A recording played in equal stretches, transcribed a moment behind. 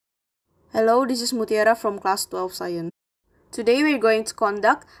Hello, this is Mutiara from class 12 Science. Today we are going to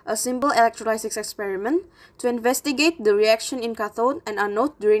conduct a simple electrolysis experiment to investigate the reaction in cathode and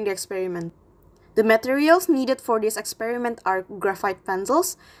anode during the experiment. The materials needed for this experiment are graphite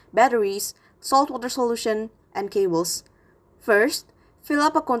pencils, batteries, saltwater solution, and cables. First, fill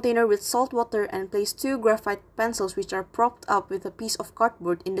up a container with salt water and place 2 graphite pencils which are propped up with a piece of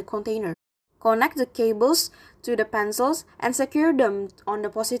cardboard in the container. Connect the cables to the pencils and secure them on the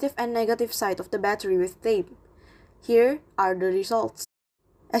positive and negative side of the battery with tape. Here are the results.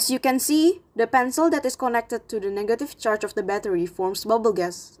 As you can see, the pencil that is connected to the negative charge of the battery forms bubble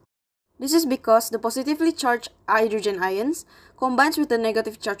gas. This is because the positively charged hydrogen ions combines with the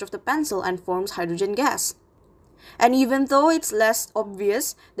negative charge of the pencil and forms hydrogen gas. And even though it's less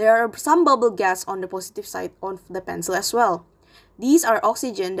obvious, there are some bubble gas on the positive side of the pencil as well. These are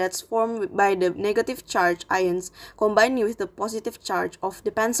oxygen that's formed by the negative charge ions combining with the positive charge of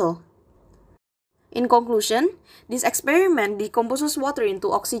the pencil. In conclusion, this experiment decomposes water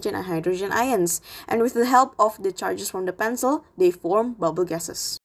into oxygen and hydrogen ions, and with the help of the charges from the pencil, they form bubble gases.